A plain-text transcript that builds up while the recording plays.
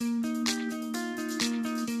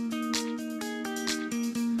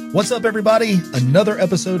What's up, everybody? Another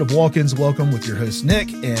episode of Walk-Ins Welcome with your hosts,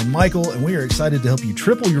 Nick and Michael, and we are excited to help you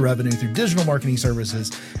triple your revenue through digital marketing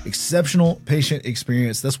services, exceptional patient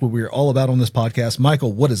experience. That's what we're all about on this podcast.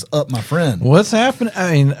 Michael, what is up, my friend? What's happening?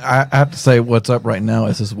 I mean, I have to say what's up right now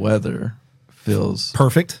is this weather feels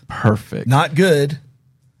Perfect. Not good,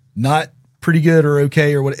 not pretty good or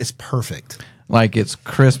okay or what. It's perfect. Like it's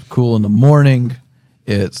crisp, cool in the morning.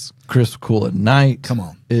 It's crisp, cool at night. Come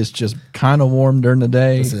on. It's just kind of warm during the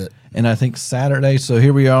day. That's it. And I think Saturday, so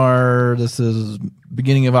here we are, this is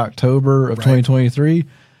beginning of October of 2023.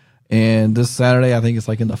 And this Saturday, I think it's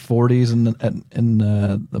like in the 40s in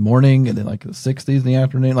the morning and then like the 60s in the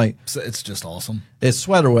afternoon. Like So it's just awesome. it's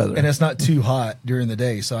sweater weather. And it's not too hot during the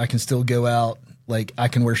day, so I can still go out. Like, I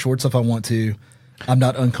can wear shorts if I want to. I'm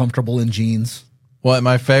not uncomfortable in jeans. Well,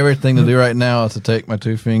 my favorite thing to do right now is to take my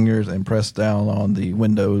two fingers and press down on the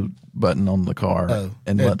window button on the car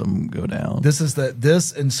and let them go down.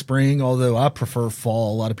 This and spring, although I prefer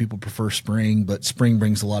fall. A lot of people prefer spring, but spring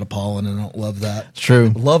brings a lot of pollen, and I don't love that. It's true.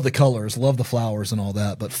 Love the colors, love the flowers and all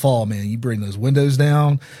that. But fall, man, you bring those windows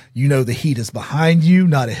down. You know the heat is behind you,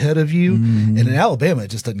 not ahead of you. And in Alabama,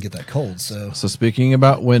 it just doesn't get that cold. So speaking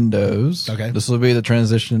about windows, this will be the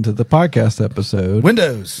transition to the podcast episode.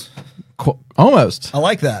 Windows. Almost. I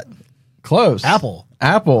like that. Close. Apple.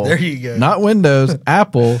 There you go. Not Windows.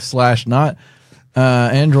 Apple / not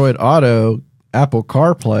Android Auto, Apple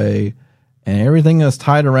CarPlay, and everything that's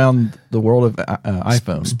tied around the world of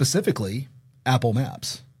iPhone. Specifically, Apple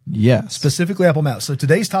Maps. Yes. Specifically Apple Maps. So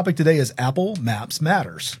today's topic today is Apple Maps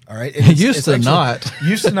Matters. All right. It used to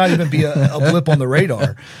not even be a blip on the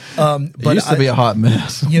radar. But it used to be a hot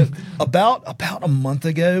mess. About a month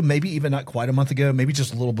ago, maybe even not quite a month ago, maybe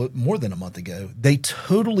just a little bit more than a month ago, they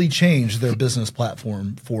totally changed their business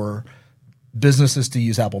platform for businesses to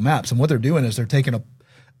use Apple Maps. And what they're doing is they're taking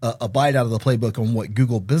a bite out of the playbook on what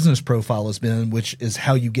Google Business Profile has been, which is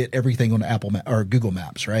how you get everything on Apple or Google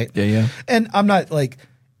Maps, right? Yeah. And I'm not like,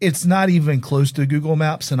 it's not even close to Google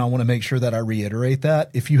Maps, and I want to make sure that I reiterate that.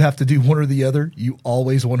 If you have to do one or the other, you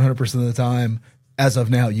always 100% of the time, as of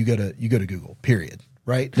now, you go to Google, period,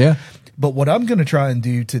 right? Yeah. But what I'm going to try and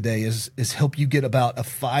do today is help you get about a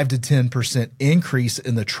 5 to 10% increase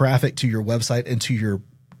in the traffic to your website and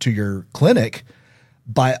to your clinic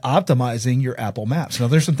by optimizing your Apple Maps. Now,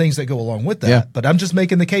 there's some things that go along with that, but I'm just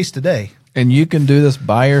making the case today. And you can do this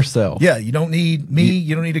by yourself. Yeah, you don't need me.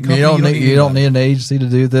 You don't need a company. You don't need an agency to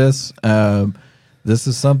do this. This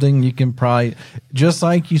is something you can probably, just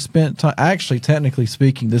like you spent time. Actually, technically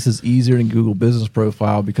speaking, this is easier than Google Business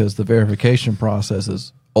Profile because the verification process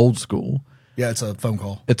is old school. Yeah, it's a phone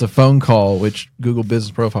call. It's a phone call, which Google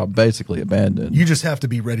Business Profile basically abandoned. You just have to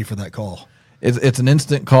be ready for that call. It's an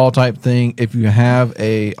instant call type thing. If you have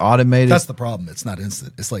a automated, that's the problem. It's not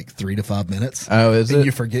instant. It's like 3 to 5 minutes. Oh, is it?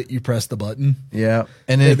 You forget you press the button. Yeah,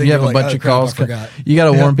 and then if you have a bunch of calls, you got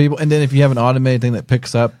to warn people. And then if you have an automated thing that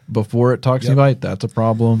picks up before it talks to you, that's a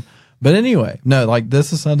problem. But anyway, no, like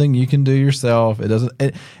this is something you can do yourself. It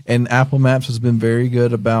doesn't. And Apple Maps has been very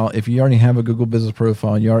good about if you already have a Google Business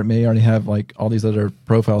Profile and you may already have like all these other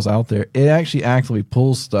profiles out there. It actually actively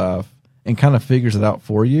pulls stuff and kind of figures it out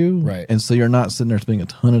for you. Right. And so you're not sitting there spending a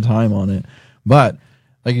ton of time on it. But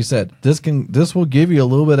like you said, this will give you a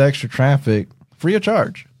little bit extra traffic free of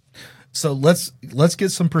charge. So let's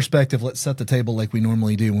get some perspective. Let's set the table like we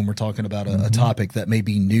normally do when we're talking about a topic that may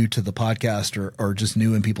be new to the podcast or just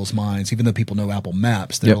new in people's minds. Even though people know Apple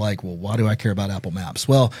Maps, they're like, well, why do I care about Apple Maps?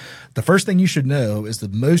 Well, the first thing you should know is the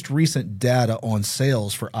most recent data on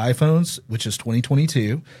sales for iPhones, which is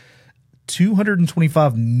 2022.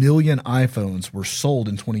 225 million iPhones were sold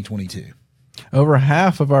in 2022. Over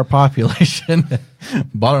half of our population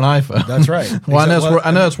bought an iPhone. That's right. Well,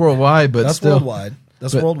 I know it's worldwide, but that's still worldwide.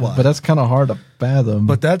 That's worldwide. But that's kind of hard to fathom.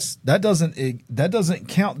 But that doesn't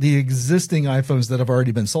count the existing iPhones that have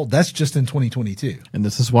already been sold. That's just in 2022. And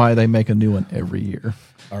this is why they make a new one every year.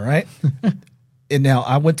 All right. And now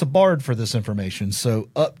I went to Bard for this information. So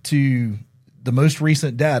up to the most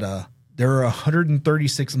recent data, there are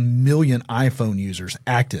 136 million iPhone users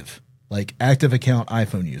active account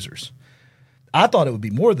iPhone users. I thought it would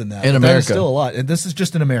be more than that. In America. That is still a lot. And this is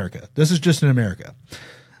just in America.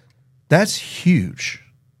 That's huge.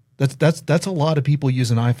 That's a lot of people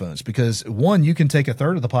using iPhones because, one, you can take a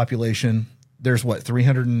third of the population. There's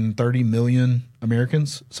 330 million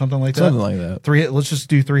Americans, something like that. Something like that. Let's just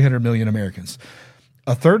do 300 million Americans.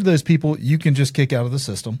 A third of those people you can just kick out of the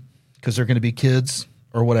system because they're going to be kids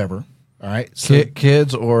or whatever. All right. So,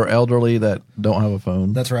 kids or elderly that don't have a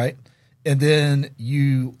phone. That's right. And then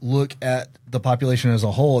you look at the population as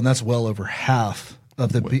a whole, and that's well over half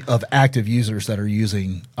of active users that are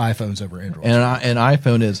using iPhones over Android. And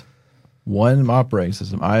iPhone is one operating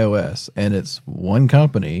system, iOS, and it's one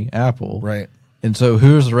company, Apple. Right. And so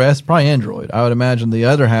who's the rest? Probably Android. I would imagine the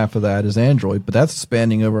other half of that is Android, but that's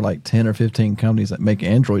spanning over like 10 or 15 companies that make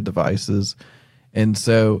Android devices. And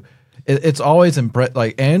so it's always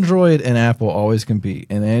like Android and Apple always compete.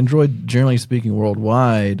 And Android, generally speaking,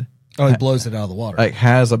 worldwide, it blows it out of the water. Like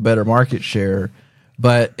has a better market share,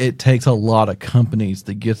 but it takes a lot of companies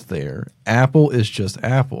to get there. Apple is just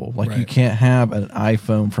Apple. Like you can't have an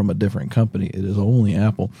iPhone from a different company. It is only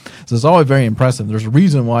Apple. So it's always very impressive. There's a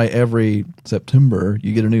reason why every September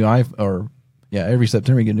you get a new iPhone, every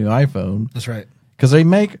September you get a new iPhone. That's right. Because they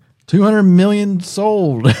make 200 million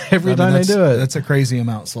sold every time they do it. That's a crazy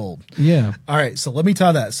amount sold. Yeah. All right. So let me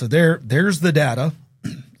tie that. So there's the data.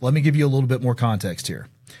 Let me give you a little bit more context here.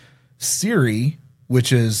 Siri,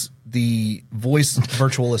 which is the voice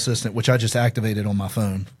virtual assistant, which I just activated on my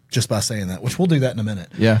phone just by saying that, which we'll do that in a minute.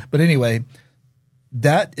 Yeah. But anyway,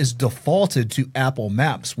 that is defaulted to Apple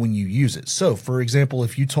Maps when you use it. So, for example,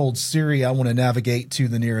 if you told Siri, I want to navigate to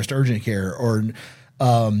the nearest urgent care, or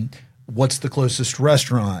what's the closest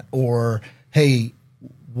restaurant, or hey,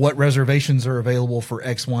 what reservations are available for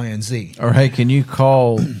X, Y, and Z? Or hey, can you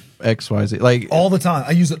call X, Y, Z? Like all the time.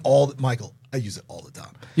 I use it Michael. I use it all the time.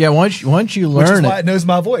 Yeah, once you learn which is why it knows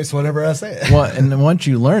my voice whenever I say it. Well, and then once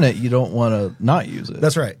you learn it, you don't want to not use it.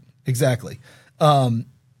 That's right. Exactly. And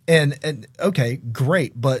okay,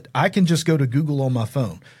 great, but I can just go to Google on my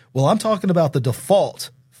phone. Well, I'm talking about the default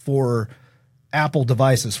for Apple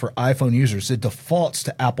devices, for iPhone users. It defaults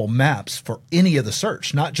to Apple Maps for any of the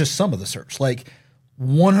search, not just some of the search. Like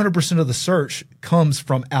 100% of the search comes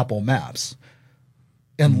from Apple Maps,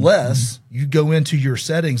 unless you go into your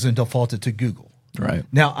settings and default it to Google. Right.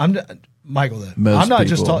 Now, I'm Michael. I'm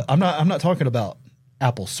not talking about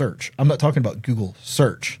Apple search. I'm not talking about Google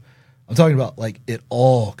search. I'm talking about like it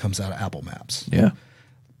all comes out of Apple Maps. Yeah.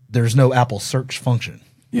 There's no Apple search function.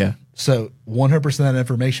 Yeah. So 100% of that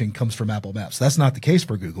information comes from Apple Maps. That's not the case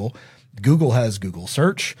for Google. Google has Google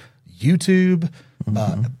search, YouTube,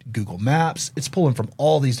 Google Maps. It's pulling from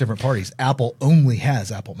all these different parties. Apple only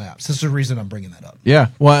has Apple Maps. This is the reason I'm bringing that up. Yeah.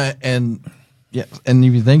 Well, and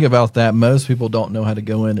if you think about that, most people don't know how to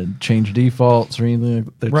go in and change defaults or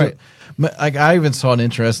anything. Right. Like I even saw an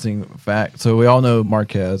interesting fact. So we all know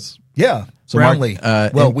Marquez. Yeah. So Brownlee.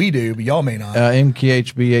 We do, but y'all may not.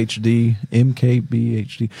 MKBHD.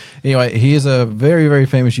 Anyway, he is a very, very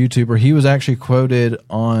famous YouTuber. He was actually quoted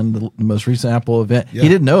on the most recent Apple event. Yeah. He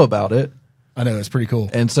didn't know about it. I know. It's pretty cool.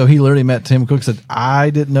 And so he literally met Tim Cook, said, I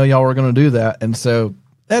didn't know y'all were going to do that. And so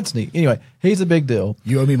that's neat. Anyway, he's a big deal.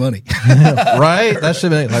 You owe me money. Right? That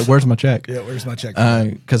should be like, where's my check? Yeah, where's my check?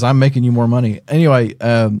 Because I'm making you more money. Anyway,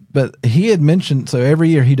 but he had mentioned, so every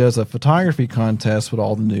year he does a photography contest with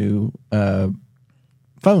all the new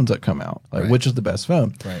phones that come out, like which is the best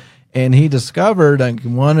phone. Right. And he discovered, like,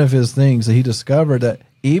 one of his things that he discovered that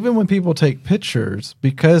even when people take pictures,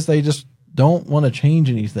 because they just don't want to change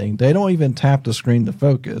anything, they don't even tap the screen to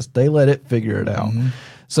focus. They let it figure it out. Mm-hmm.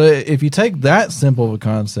 So if you take that simple of a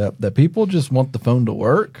concept that people just want the phone to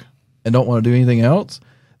work and don't want to do anything else,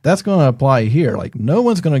 that's going to apply here. Like no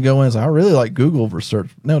one's going to go in and say, I really like Google for search.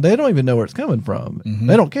 No, they don't even know where it's coming from. Mm-hmm.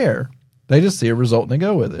 They don't care. They just see a result and they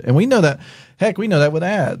go with it. And we know that. Heck, we know that with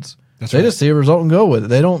ads. They just see a result and go with it.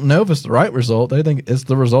 They don't know if it's the right result. They think it's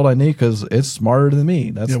the result I need because it's smarter than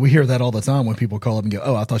me. We hear that all the time when people call up and go,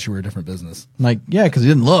 "Oh, I thought you were a different business." Like, yeah, because you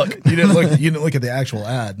didn't look. You didn't look at the actual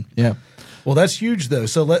ad. Yeah. Well, that's huge, though.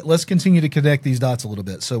 So let's continue to connect these dots a little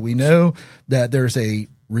bit. So we know that there's a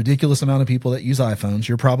ridiculous amount of people that use iPhones.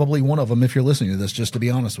 You're probably one of them if you're listening to this, just to be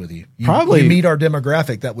honest with you. You meet our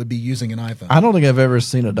demographic that would be using an iPhone. I don't think I've ever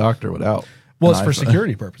seen a doctor without. Well, it's for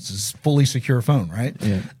security purposes. Fully secure phone, right?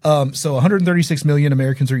 Yeah. So 136 million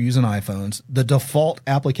Americans are using iPhones. The default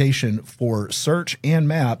application for search and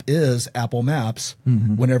map is Apple Maps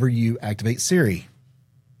whenever you activate Siri.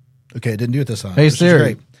 Okay, I didn't do it this time. Hey,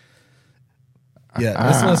 Siri. Yeah,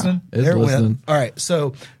 it's listening. It's listening. All right.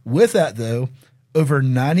 So with that, though, over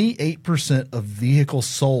 98% of vehicles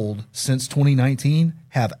sold since 2019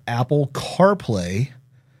 have Apple CarPlay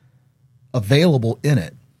available in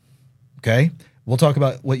it. Okay. We'll talk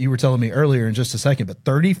about what you were telling me earlier in just a second, but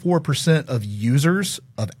 34% of users,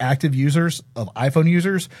 of active users, of iPhone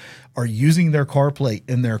users are using their CarPlay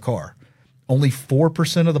in their car. Only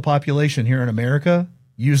 4% of the population here in America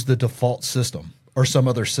use the default system or some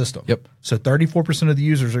other system. Yep. So 34% of the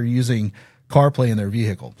users are using CarPlay in their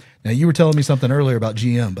vehicle. Now, you were telling me something earlier about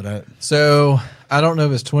GM, but So I don't know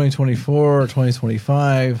if it's 2024 or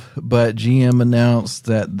 2025, but GM announced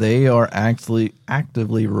that they are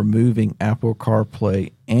actively removing Apple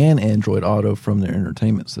CarPlay and Android Auto from their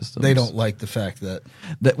entertainment systems. They don't like the fact that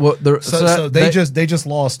they just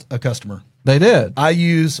lost a customer. They did. I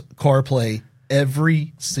use CarPlay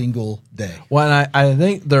every single day. Well, and I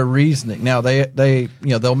think their reasoning now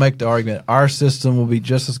they'll make the argument our system will be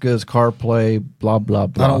just as good as CarPlay, blah blah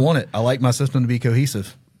blah. I don't want it. I like my system to be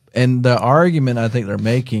cohesive. And the argument I think they're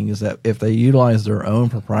making is that if they utilize their own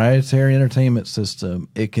proprietary entertainment system,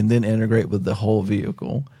 it can then integrate with the whole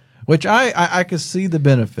vehicle, which I could see the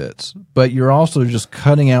benefits, but you're also just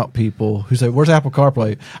cutting out people who say, "Where's Apple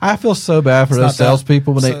CarPlay?" I feel so bad for those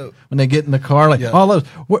salespeople when they get in the car, like, "Oh,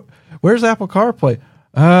 where's Apple CarPlay?"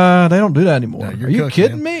 They don't do that anymore. No, Are you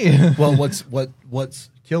kidding me? Well, what's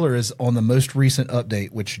killer is on the most recent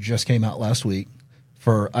update, which just came out last week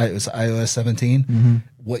for iOS 17. Mm-hmm.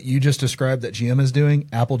 What you just described that GM is doing,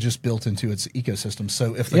 Apple just built into its ecosystem.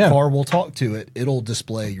 So if the car will talk to it, it'll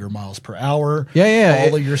display your miles per hour.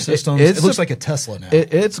 All of your systems. It looks like a Tesla now.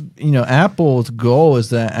 It's Apple's goal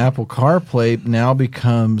is that Apple CarPlay now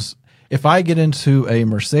becomes. If I get into a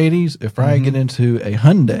Mercedes, if I get into a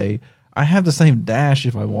Hyundai, I have the same dash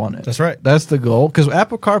if I want it. That's right. That's the goal. Because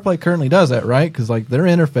Apple CarPlay currently does that, right? Because like their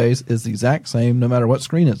interface is the exact same no matter what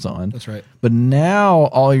screen it's on. That's right. But now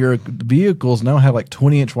all your vehicles now have like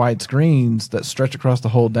 20-inch wide screens that stretch across the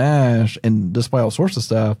whole dash and display all sorts of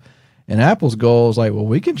stuff. And Apple's goal is like, well,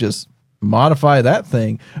 we can just modify that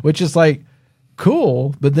thing, which is like,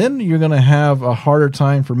 cool, but then you're going to have a harder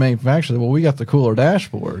time for manufacturers. Well, we got the cooler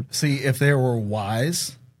dashboard. See, if they were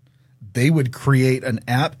wise, they would create an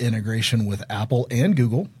app integration with Apple and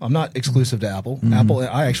Google. I'm not exclusive to Apple. Apple,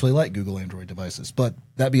 I actually like Google Android devices. But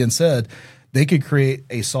that being said, they could create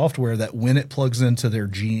a software that when it plugs into their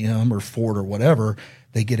GM or Ford or whatever,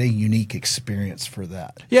 they get a unique experience for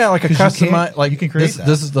that. Yeah, like a customized, like you can create that.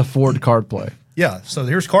 This is the Ford CarPlay. Yeah, so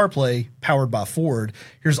here's CarPlay powered by Ford.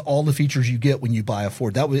 Here's all the features you get when you buy a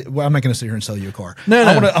Ford. I'm not going to sit here and sell you a car. No.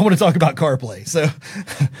 I want to talk about CarPlay. So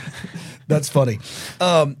that's funny.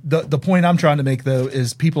 The point I'm trying to make though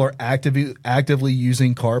is people are actively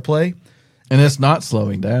using CarPlay, and it's not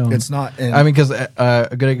slowing down. It's not. I mean, because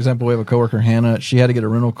a good example, we have a coworker, Hannah. She had to get a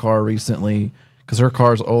rental car recently because her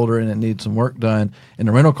car's older and it needs some work done. And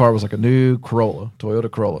the rental car was like a new Toyota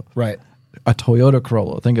Corolla. Right. A Toyota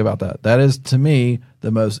Corolla. Think about that. That is, to me, the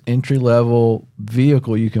most entry-level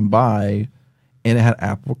vehicle you can buy, and it had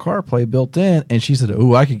Apple CarPlay built in. And she said,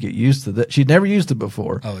 "Oh, I could get used to that." She'd never used it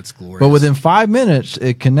before. Oh, it's glorious. But within 5 minutes,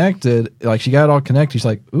 it connected. Like, she got it all connected. She's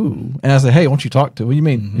like, "Ooh." And I said, "Hey, why don't you talk to it? What do you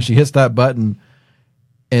mean?" And she hits that button,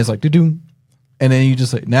 and it's like, doo-doo. And then you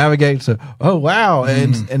just like navigate. So, oh, wow.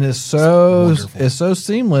 And it's so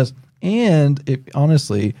seamless. And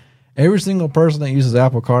honestly, every single person that uses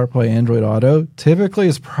Apple CarPlay, Android Auto, typically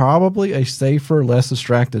is probably a safer, less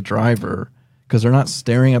distracted driver because they're not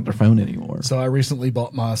staring at their phone anymore. So I recently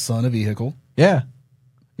bought my son a vehicle. Yeah.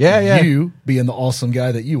 You, being the awesome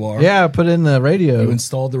guy that you are. Yeah, I put in the radio. You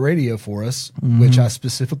installed the radio for us, which I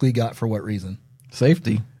specifically got for what reason?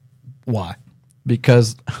 Safety. Why?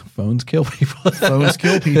 Because phones kill people. Phones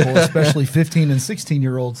kill people, especially 15 and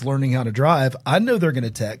 16-year-olds learning how to drive. I know they're going to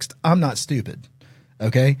text. I'm not stupid.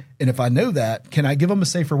 Okay. And if I know that, can I give them a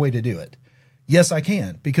safer way to do it? Yes, I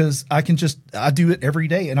can, because I do it every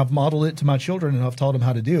day and I've modeled it to my children and I've taught them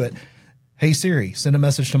how to do it. Hey Siri, send a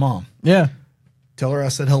message to mom. Yeah. Tell her I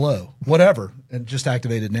said hello, whatever, and just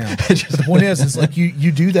activate it now. The point is, it's like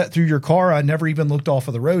you do that through your car. I never even looked off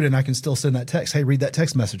of the road, and I can still send that text. Hey, read that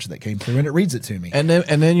text message that came through, and it reads it to me. And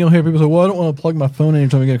then you'll hear people say, "Well, I don't want to plug my phone in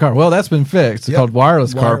anytime I get a car." Well, that's been fixed. It's called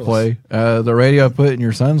wireless CarPlay. The radio I put in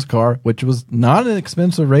your son's car, which was not an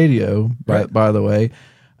expensive radio, by the way.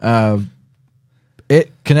 It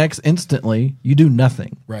connects instantly. You do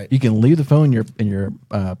nothing. Right. You can leave the phone in your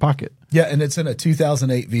pocket. Yeah, and it's in a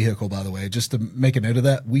 2008 vehicle, by the way. Just to make a note of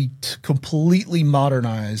that, we completely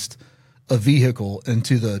modernized a vehicle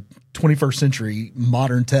into the 21st century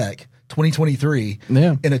modern tech, 2023,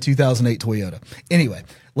 in a 2008 Toyota. Anyway,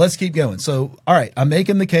 let's keep going. So, all right, I'm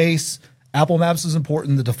making the case. Apple Maps is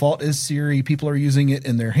important. The default is Siri. People are using it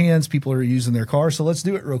in their hands. People are using their cars. So let's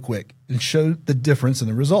do it real quick and show the difference in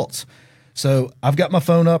the results. So I've got my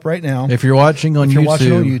phone up right now. If you're watching on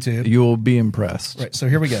YouTube, you will be impressed. Right. So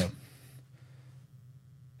here we go.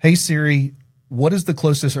 Hey Siri, what is the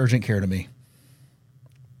closest urgent care to me?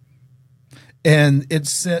 And it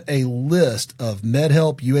sent a list of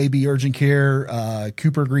MedHelp, UAB Urgent Care,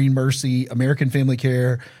 Cooper Green Mercy, American Family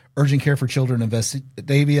Care, Urgent Care for Children in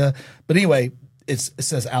Vestavia. But anyway, it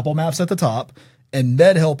says Apple Maps at the top, and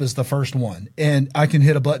MedHelp is the first one, and I can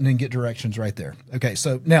hit a button and get directions right there. Okay,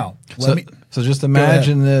 so now so just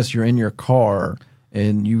imagine this: you're in your car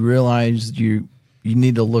and you realize you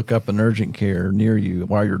need to look up an urgent care near you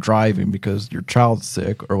while you're driving because your child's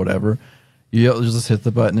sick or whatever. You'll just hit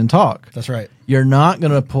the button and talk. That's right. You're not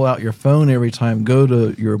going to pull out your phone every time, go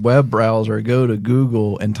to your web browser, go to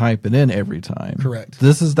Google and type it in every time. Correct.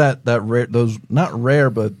 This is that rare, those not rare,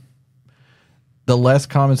 but the less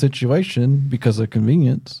common situation because of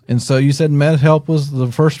convenience. And so you said MedHelp was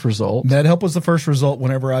the first result. MedHelp was the first result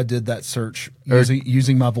whenever I did that search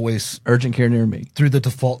using my voice. Urgent care near me. Through the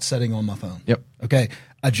default setting on my phone. Yep. Okay.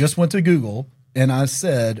 I just went to Google and I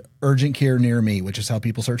said urgent care near me, which is how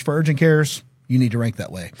people search for urgent cares. You need to rank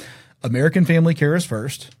that way. American Family Care is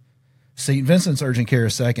first. St. Vincent's Urgent Care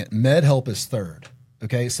is second. MedHelp is third.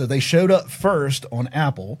 Okay. So they showed up first on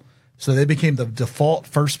Apple. So they became the default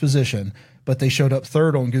first position, but they showed up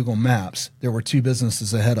third on Google Maps. There were 2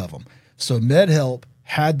 businesses ahead of them. So MedHelp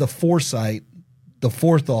had the foresight, the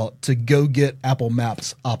forethought to go get Apple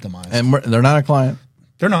Maps optimized. And they're not a client.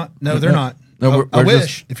 They're not. No, they're not. No, I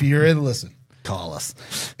wish, if you're in, listen, call us.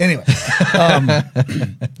 Anyway,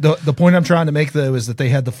 the point I'm trying to make, though, is that they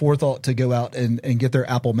had the forethought to go out and get their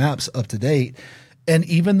Apple Maps up to date. And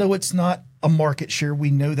even though it's not a market share,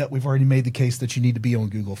 we know that we've already made the case that you need to be on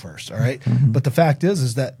Google first. All right. Mm-hmm. But the fact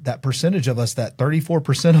is that percentage of us, that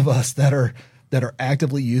 34% of us that are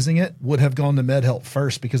actively using it would have gone to MedHelp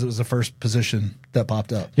first because it was the first position that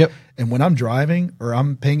popped up. Yep. And when I'm driving or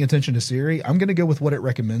I'm paying attention to Siri, I'm going to go with what it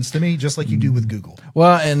recommends to me, just like you do with Google.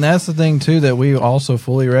 Well, and that's the thing too that we also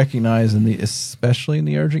fully recognize especially in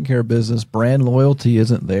the urgent care business, brand loyalty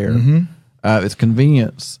isn't there. Mm-hmm. It's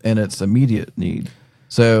convenience and it's immediate need.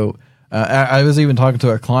 So I was even talking to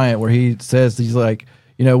a client where he says, he's like,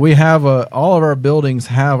 we have all of our buildings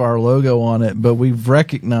have our logo on it, but we've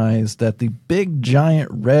recognized that the big giant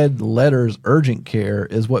red letters urgent care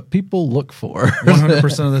is what people look for.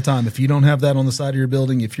 100% of the time. If you don't have that on the side of your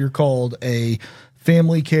building, if you're called a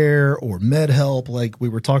family care or MedHelp, like we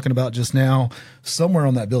were talking about just now, somewhere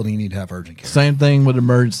on that building you need to have urgent care. Same thing with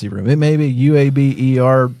emergency room. It may be UAB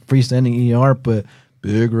ER, freestanding ER, but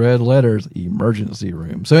big red letters, emergency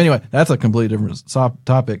room. So anyway, that's a completely different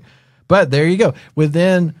topic. But there you go.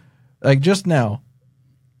 Within, like just now,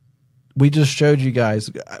 we just showed you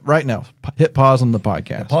guys, right now, hit pause on the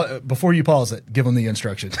podcast. Before you pause it, give them the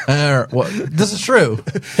instructions. Well, this is true.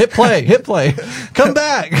 Hit play. Come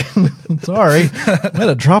back. Sorry. I had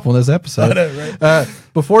a drop on this episode. I know, right?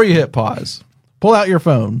 Before you hit pause, pull out your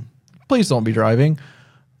phone. Please don't be driving.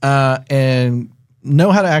 And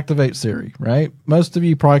know how to activate Siri, right? Most of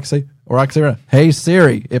you probably say, or I can say, hey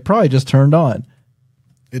Siri, it probably just turned on.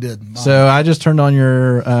 It did. So I just turned on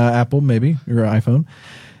your Apple, maybe your iPhone.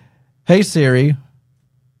 Hey Siri,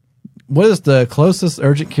 what is the closest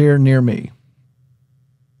urgent care near me?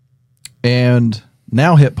 And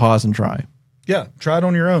now hit pause and try. Yeah, try it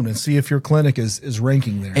on your own and see if your clinic is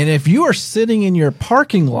ranking there. And if you are sitting in your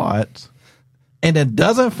parking lot and it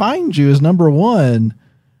doesn't find you as number one,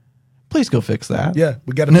 please go fix that. Yeah,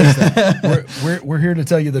 we got to fix that. We're here to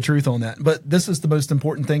tell you the truth on that. But this is the most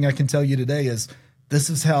important thing I can tell you today is this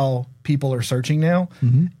is how people are searching now,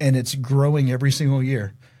 and it's growing every single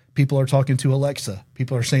year. People are talking to Alexa.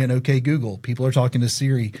 People are saying, okay, Google. People are talking to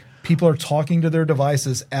Siri. People are talking to their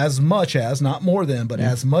devices as much as, not more than, but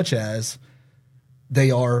as much as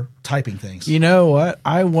they are typing things. You know what?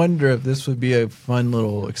 I wonder if this would be a fun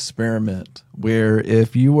little experiment where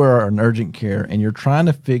if you were an urgent care and you're trying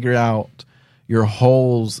to figure out your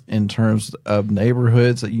holes in terms of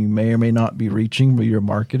neighborhoods that you may or may not be reaching with your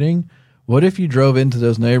marketing, what if you drove into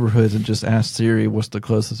those neighborhoods and just asked Siri what's the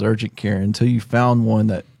closest urgent care until you found one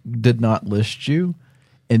that did not list you,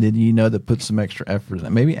 and then that put some extra effort in it,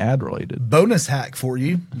 maybe ad related. Bonus hack for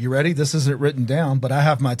you. You ready? This isn't written down, but I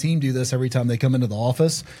have my team do this every time they come into the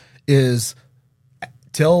office, is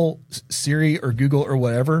tell Siri or Google or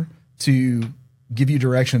whatever to give you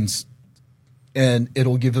directions, and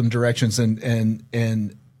it'll give them directions,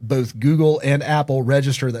 and both Google and Apple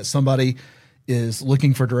register that somebody is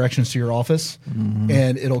looking for directions to your office,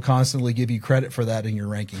 and it'll constantly give you credit for that in your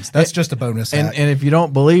rankings. That's just a bonus hack. And if you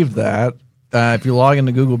don't believe that, if you log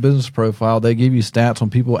into Google Business Profile, they give you stats on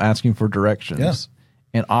people asking for directions.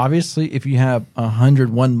 Yeah. And obviously, if you have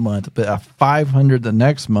 100 one month, but a 500 the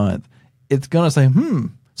next month, it's going to say,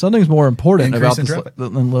 something's more important about this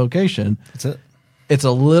location. That's it. It's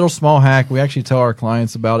a little small hack. We actually tell our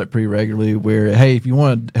clients about it pretty regularly where, hey, if you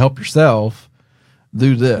want to help yourself,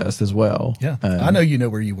 do this as well. Yeah. I know you know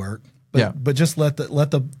where you work. But just let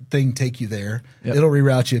the thing take you there. Yep. It'll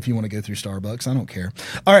reroute you if you want to go through Starbucks. I don't care.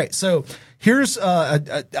 All right, so here's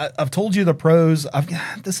I've told you the pros.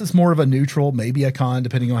 This is more of a neutral, maybe a con,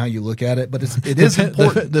 depending on how you look at it. But it is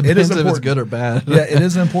important. It is important. If it's good or bad. Yeah, it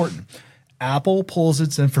is important. Apple pulls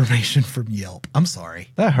its information from Yelp. I'm sorry.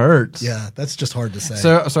 That hurts. Yeah, that's just hard to say.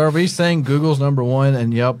 So are we saying Google's number one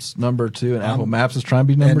and Yelp's number two, and Apple Maps is trying to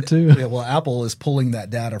be number two? Yeah, well, Apple is pulling that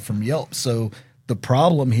data from Yelp. So the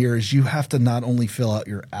problem here is you have to not only fill out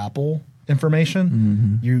your Apple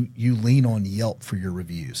information, you lean on Yelp for your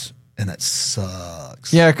reviews. And that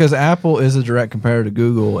sucks. Yeah, because Apple is a direct competitor to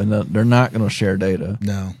Google, and they're not going to share data.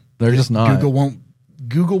 No. They're just not.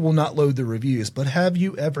 Google will not load the reviews, but have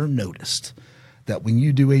you ever noticed that when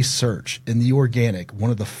you do a search in the organic,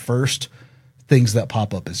 one of the first things that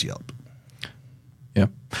pop up is Yelp? Yeah.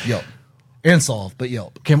 Yelp. And Solve, but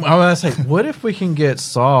Yelp. I was going to say, what if we can get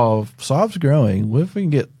Solve? Solve's growing. What if we can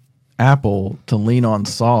get Apple to lean on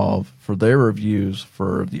Solve for their reviews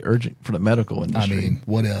for the medical industry? I mean,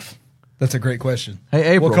 what if? That's a great question.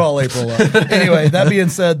 Hey, April. We'll call April up. Anyway, that being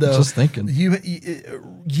said, though, just thinking,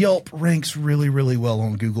 Yelp ranks really, really well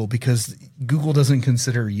on Google because Google doesn't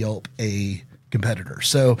consider Yelp a competitor.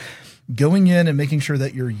 So going in and making sure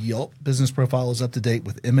that your Yelp business profile is up to date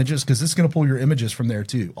with images, because it's going to pull your images from there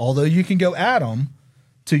too. Although you can go add them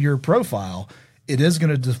to your profile, it is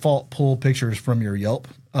going to default pull pictures from your Yelp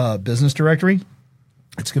business directory.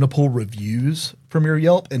 It's going to pull reviews from your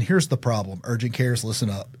Yelp. And here's the problem. Urgent cares, listen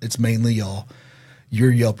up. It's mainly y'all.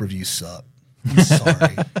 Your Yelp reviews suck. I'm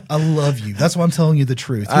sorry. I love you. That's why I'm telling you the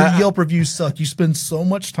truth. Your Yelp reviews suck. You spend so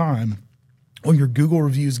much time on your Google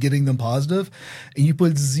reviews getting them positive, and you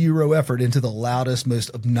put zero effort into the loudest,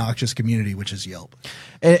 most obnoxious community, which is Yelp.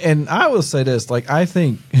 And I will say this, like, I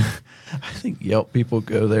think Yelp people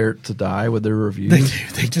go there to die with their reviews.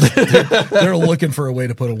 They do. They're looking for a way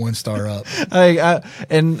to put a 1-star up.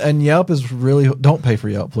 And Yelp is really, don't pay for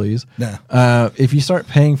Yelp, please. No. If you start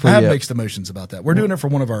paying for Yelp. I Yelp, have mixed emotions about that. We're doing it for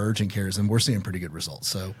one of our urgent cares, and we're seeing pretty good results.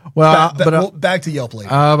 So, back to Yelp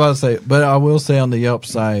later. I was about to say, but I will say on the Yelp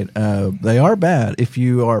side, they are bad. If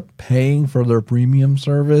you are paying for their premium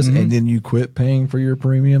service and then you quit paying for your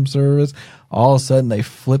premium service, all of a sudden they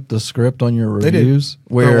flip the script on your reviews.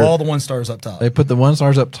 Where all the 1-stars up top. They put the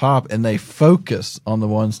 1-stars up top and they focus on the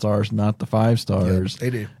 1-stars, not the 5-stars. Yep, they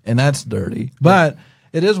do. And that's dirty. But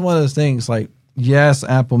it is one of those things, like, yes,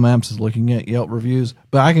 Apple Maps is looking at Yelp reviews,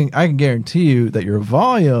 but I can guarantee you that your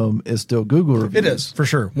volume is still Google reviews. It is, for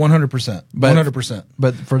sure. 100%. 100%.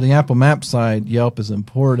 But for the Apple Maps side, Yelp is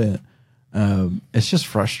important. It's just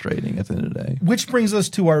frustrating at the end of the day. Which brings us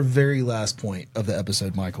to our very last point of the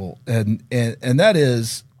episode, Michael, and that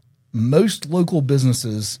is most local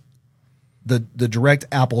businesses, the direct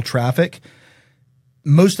Apple traffic,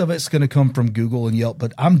 most of it's going to come from Google and Yelp,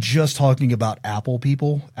 but I'm just talking about Apple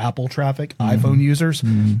people, Apple traffic, iPhone users.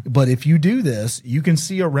 But if you do this, you can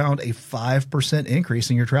see around a 5% increase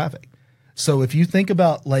in your traffic. So if you think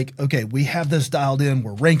about, like, okay, we have this dialed in,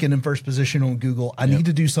 we're ranking in first position on Google. I need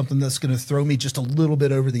to do something that's going to throw me just a little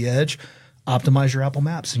bit over the edge. Optimize your Apple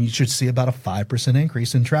Maps, and you should see about a 5%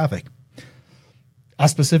 increase in traffic. I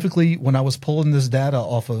specifically, when I was pulling this data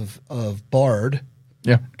off of Bard,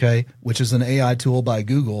 okay, which is an AI tool by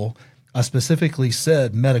Google, I specifically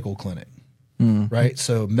said medical clinic, right?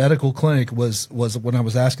 So medical clinic was when I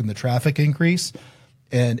was asking the traffic increase.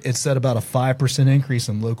 And it said about a 5% increase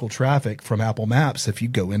in local traffic from Apple Maps if you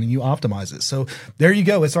go in and you optimize it. So there you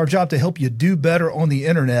go. It's our job to help you do better on the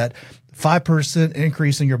internet. 5%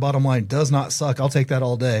 increase in your bottom line does not suck. I'll take that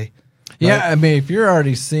all day. Right? Yeah, I mean, if you're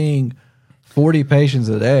already seeing 40 patients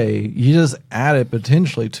a day, you just added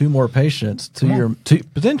potentially two more patients to your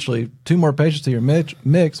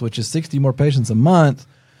mix, which is 60 more patients a month,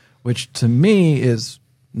 which to me is,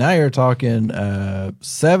 now you're talking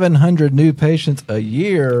 700 new patients a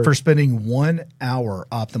year. For spending 1 hour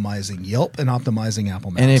optimizing Yelp and optimizing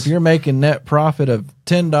Apple Maps. And if you're making net profit of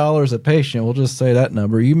 $10 a patient, we'll just say that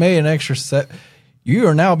number, you made an extra you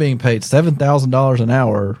are now being paid $7,000 an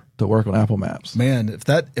hour to work on Apple Maps. Man, if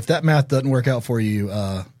that math doesn't work out for you,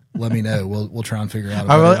 let me know. We'll try and figure out.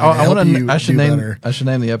 I should name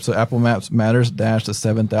the episode "Apple Maps Matters - the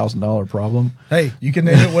 $7,000 problem." Hey, you can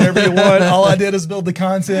name it whatever you want. All I did is build the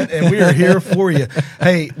content, and we are here for you.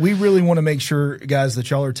 Hey, we really want to make sure, guys, that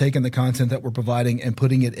y'all are taking the content that we're providing and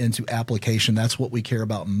putting it into application. That's what we care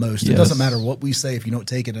about most. Yes. It doesn't matter what we say if you don't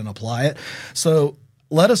take it and apply it. So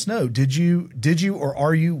let us know. Did you, or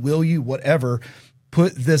are you, will you, whatever,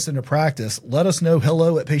 put this into practice? Let us know.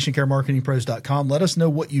 Hello@patientcaremarketingpros.com. Let us know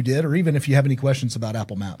what you did, or even if you have any questions about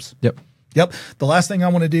Apple Maps. Yep. Yep. The last thing I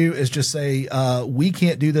want to do is just say we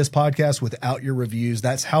can't do this podcast without your reviews.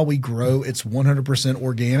 That's how we grow. It's 100%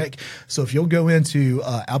 organic. So if you'll go into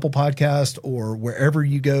Apple Podcast or wherever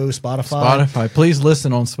you go, Spotify. Please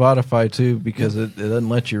listen on Spotify too, because it doesn't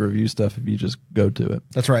let you review stuff if you just go to it.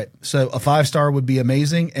 That's right. So a 5-star would be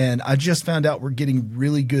amazing. And I just found out we're getting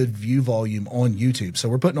really good view volume on YouTube. So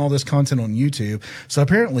we're putting all this content on YouTube. So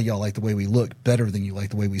apparently y'all like the way we look better than you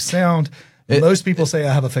like the way we sound. Most people say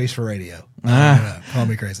I have a face for radio. Call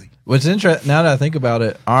me crazy. What's interesting, now that I think about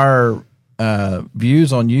it, our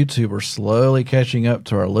views on YouTube are slowly catching up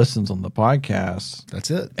to our listens on the podcast.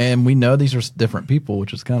 That's it. And we know these are different people,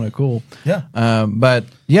 which is kind of cool. Yeah. But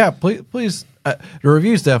yeah, please the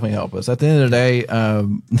reviews definitely help us. At the end of the day,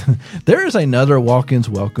 there is another Walk-Ins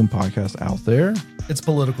Welcome podcast out there. It's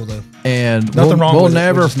political, though. And we'll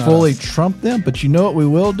never fully trump them, but you know what we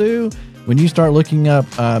will do? When you start looking up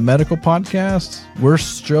medical podcasts, we're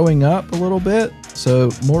showing up a little bit,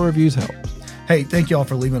 so more reviews help. Hey, thank you all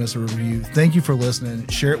for leaving us a review. Thank you for listening.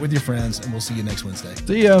 Share it with your friends, and we'll see you next Wednesday.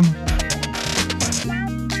 See ya.